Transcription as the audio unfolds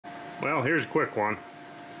Well, here's a quick one.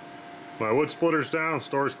 My wood splitter's down,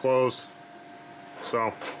 store's closed.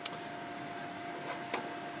 So,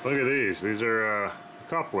 look at these. These are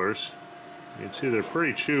couplers. You can see they're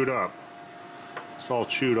pretty chewed up. It's all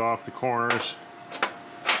chewed off the corners.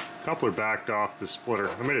 Coupler backed off the splitter.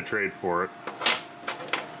 I made a trade for it.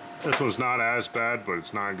 This one's not as bad, but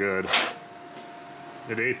it's not good.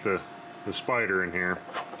 It ate the spider in here.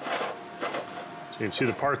 So you can see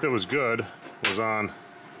the part that was good was on,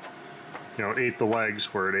 it ate the legs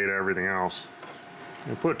where it ate everything else.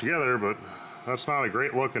 You put it together, but that's not a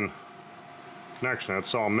great looking connection.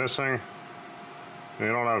 That's all missing. And you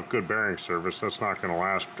don't have good bearing service. That's not going to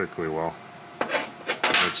last particularly well.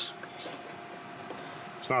 It's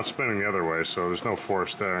not spinning the other way, so there's no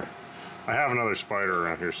force there. I have another spider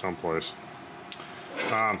around here someplace.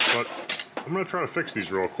 But I'm going to try to fix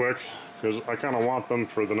these real quick because I kind of want them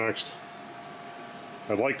for the next...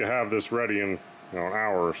 I'd like to have this ready in an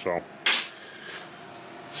hour or so.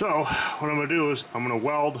 So what I'm going to do is I'm going to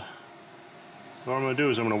weld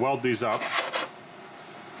these up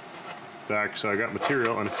back so I got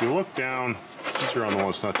material. And if you look down, since you're on the one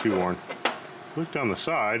that's not too worn, look down the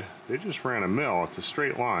side, they just ran a mill. It's a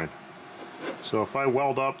straight line. So if I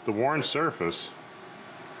weld up the worn surface,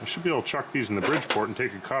 I should be able to chuck these in the Bridgeport and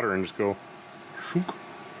take a cutter and just go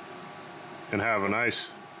and have a nice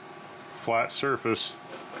flat surface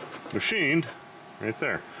machined right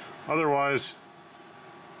there. Otherwise,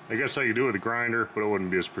 I guess I could do it with a grinder, but it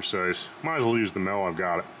wouldn't be as precise. Might as well use the mill, I've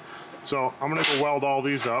got it. So I'm gonna go weld all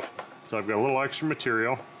these up. So I've got a little extra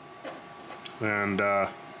material, and we'll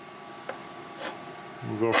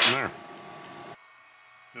go from there.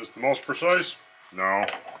 Is it the most precise? No,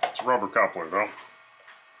 it's a rubber coupler though.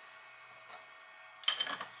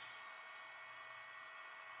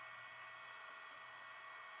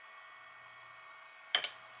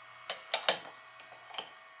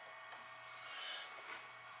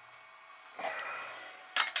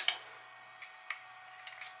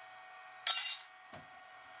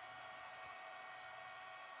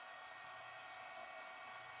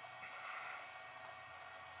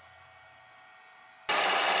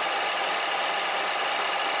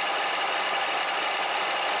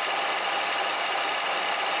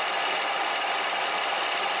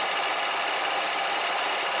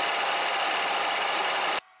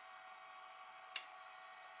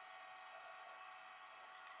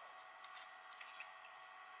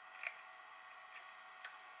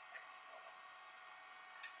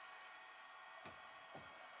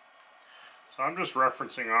 So I'm just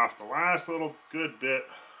referencing off the last little good bit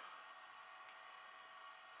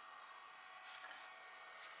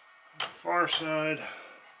on the far side.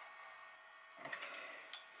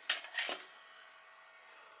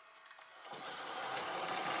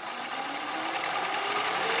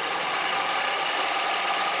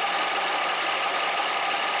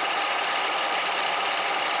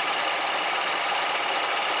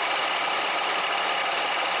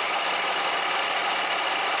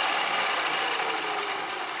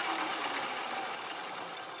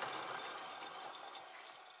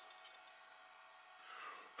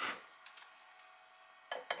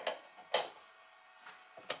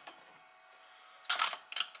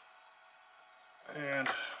 And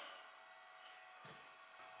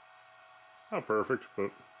not perfect,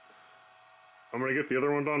 but I'm going to get the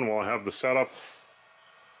other one done while I have the setup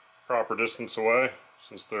proper distance away,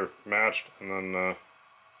 since they're matched, and then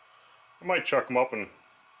I might chuck them up and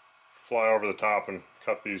fly over the top and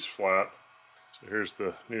cut these flat. So here's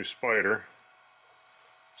the new spider.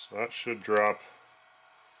 So that should drop.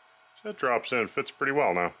 So that drops in, fits pretty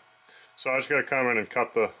well now. So I just got to come in and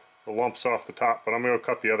cut the lumps off the top, but I'm going to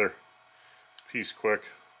cut the other piece quick.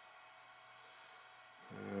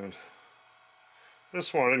 And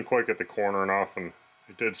this one I didn't quite get the corner enough, and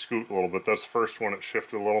it did scoot a little bit. That's the first one it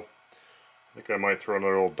shifted a little. I think I might throw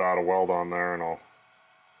another little dot of weld on there, and I'll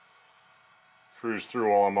cruise through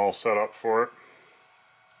while I'm all set up for it.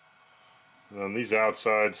 And then these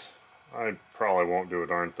outsides, I probably won't do a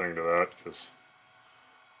darn thing to that, because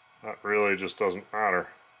that really just doesn't matter.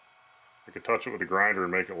 I could touch it with a grinder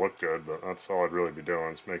and make it look good, but that's all I'd really be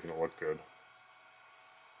doing, is making it look good.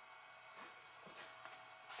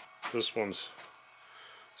 This one's,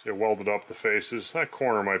 see, I welded up the faces. That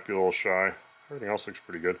corner might be a little shy. Everything else looks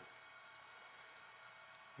pretty good.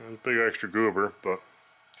 And big extra goober, but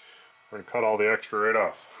we're going to cut all the extra right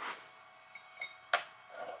off.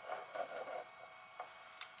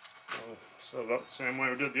 So set it up the same way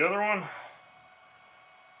we did the other one.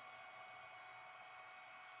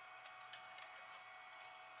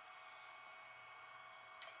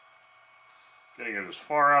 Getting it as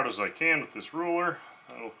far out as I can with this ruler.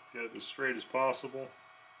 That'll get it as straight as possible.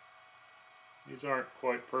 These aren't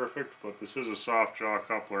quite perfect, but this is a soft jaw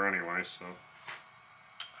coupler anyway, so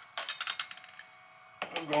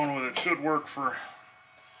I'm going with it. Should work for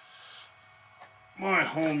my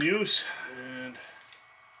home use, and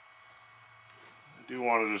I do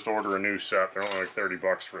want to just order a new set. They're only like 30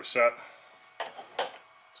 bucks for a set,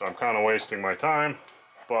 so I'm kind of wasting my time,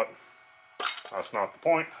 but that's not the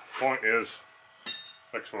point. The point is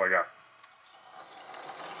fix what I got.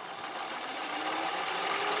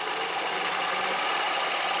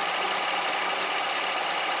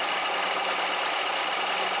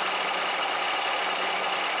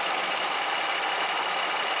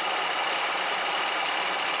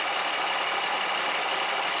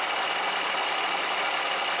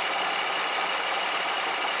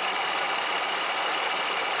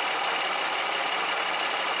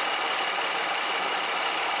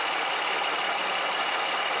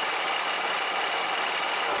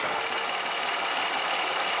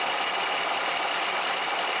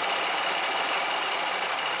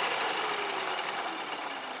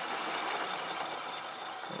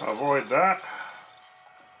 Avoid that.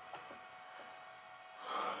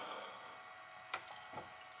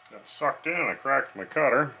 Got sucked in, I cracked my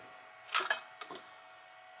cutter.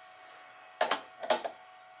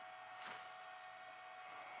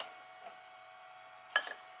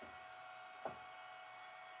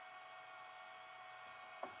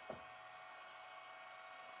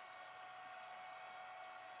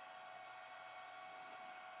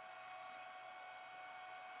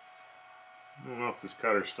 I don't know if this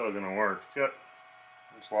cutter's still going to work.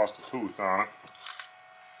 It's lost a tooth on it.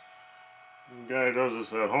 The guy does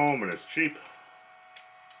this at home and it's cheap.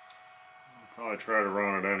 I'll probably try to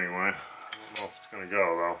run it anyway. I don't know if it's going to go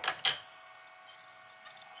though.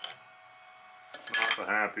 Not the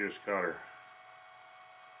happiest cutter.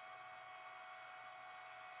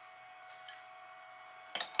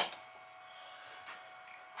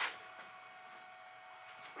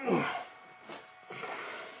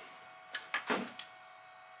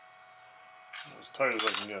 As tight as I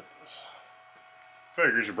can get this.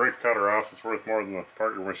 Figures you break the cutter off, it's worth more than the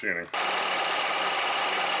part you're machining.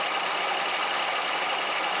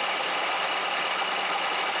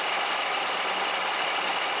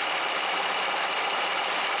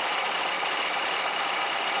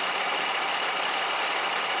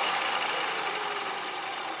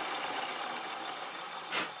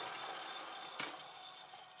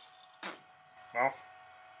 Well,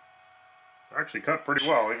 actually cut pretty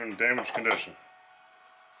well, even in damaged condition.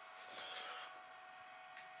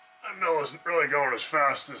 I know it isn't really going as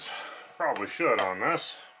fast as probably should on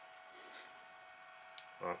this,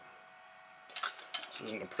 but this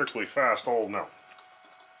isn't a particularly fast old mill.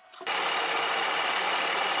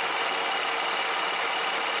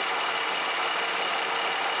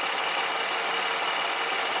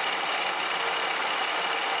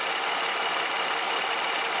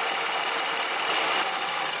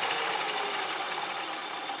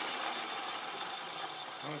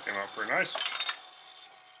 That came out pretty nice.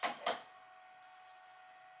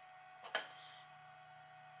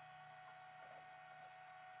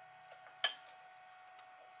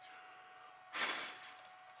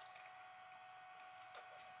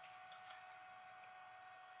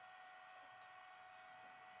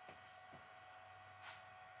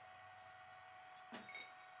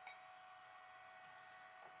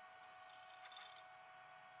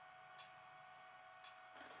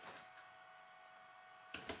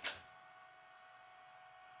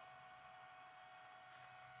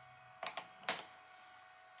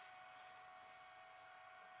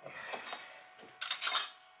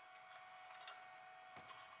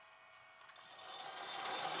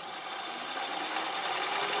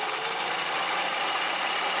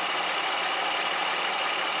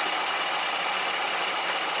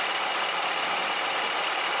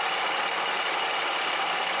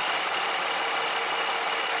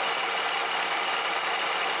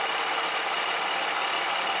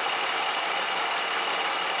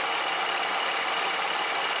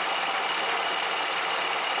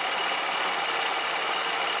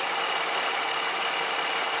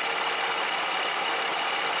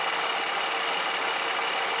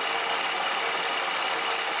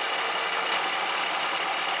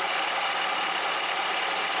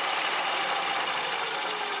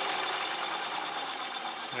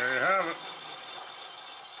 There you have it.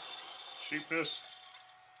 Cheapness.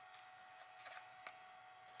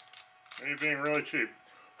 Maybe being really cheap.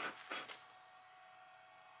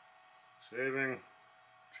 Saving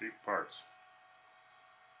cheap parts.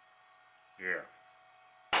 Yeah.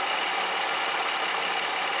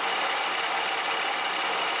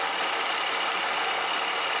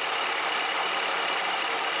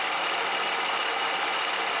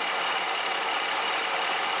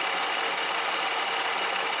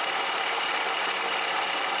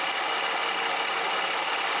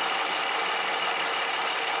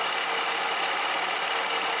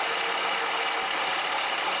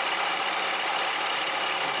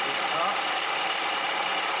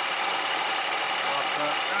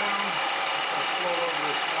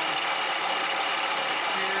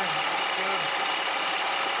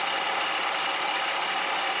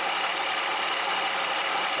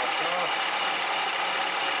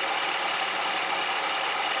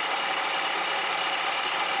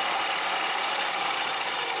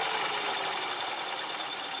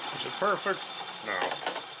 perfect? No,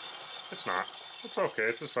 it's not. It's okay,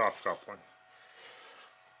 it's a soft coupling.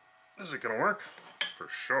 Is it gonna work? For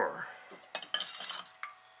sure.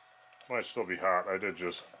 Might still be hot, I did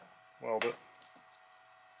just weld it.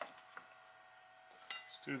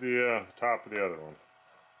 Let's do the top of the other one.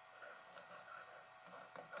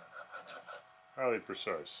 Highly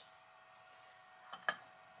precise.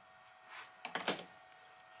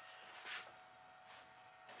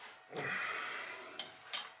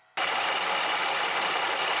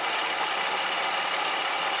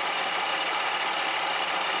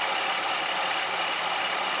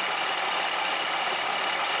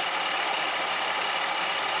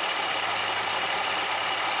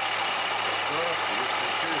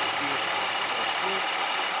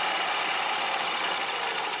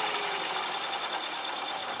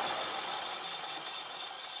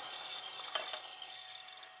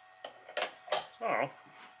 So,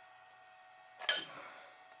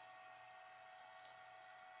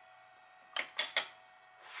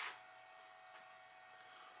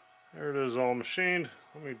 there it is, all machined.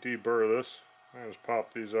 Let me deburr this. I just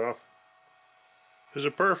pop these off. Is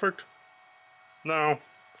it perfect? No,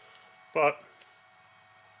 but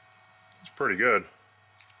it's pretty good.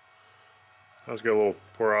 Does get a little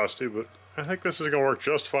porosity, but I think this is going to work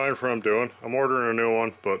just fine for what I'm doing. I'm ordering a new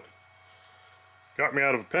one, but got me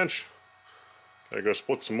out of a pinch. Gotta go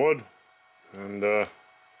split some wood. And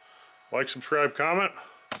like, subscribe, comment.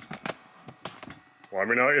 Let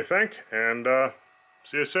me know what you think, and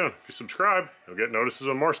see you soon. If you subscribe, you'll get notices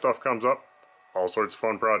when more stuff comes up. All sorts of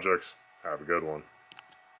fun projects. Have a good one.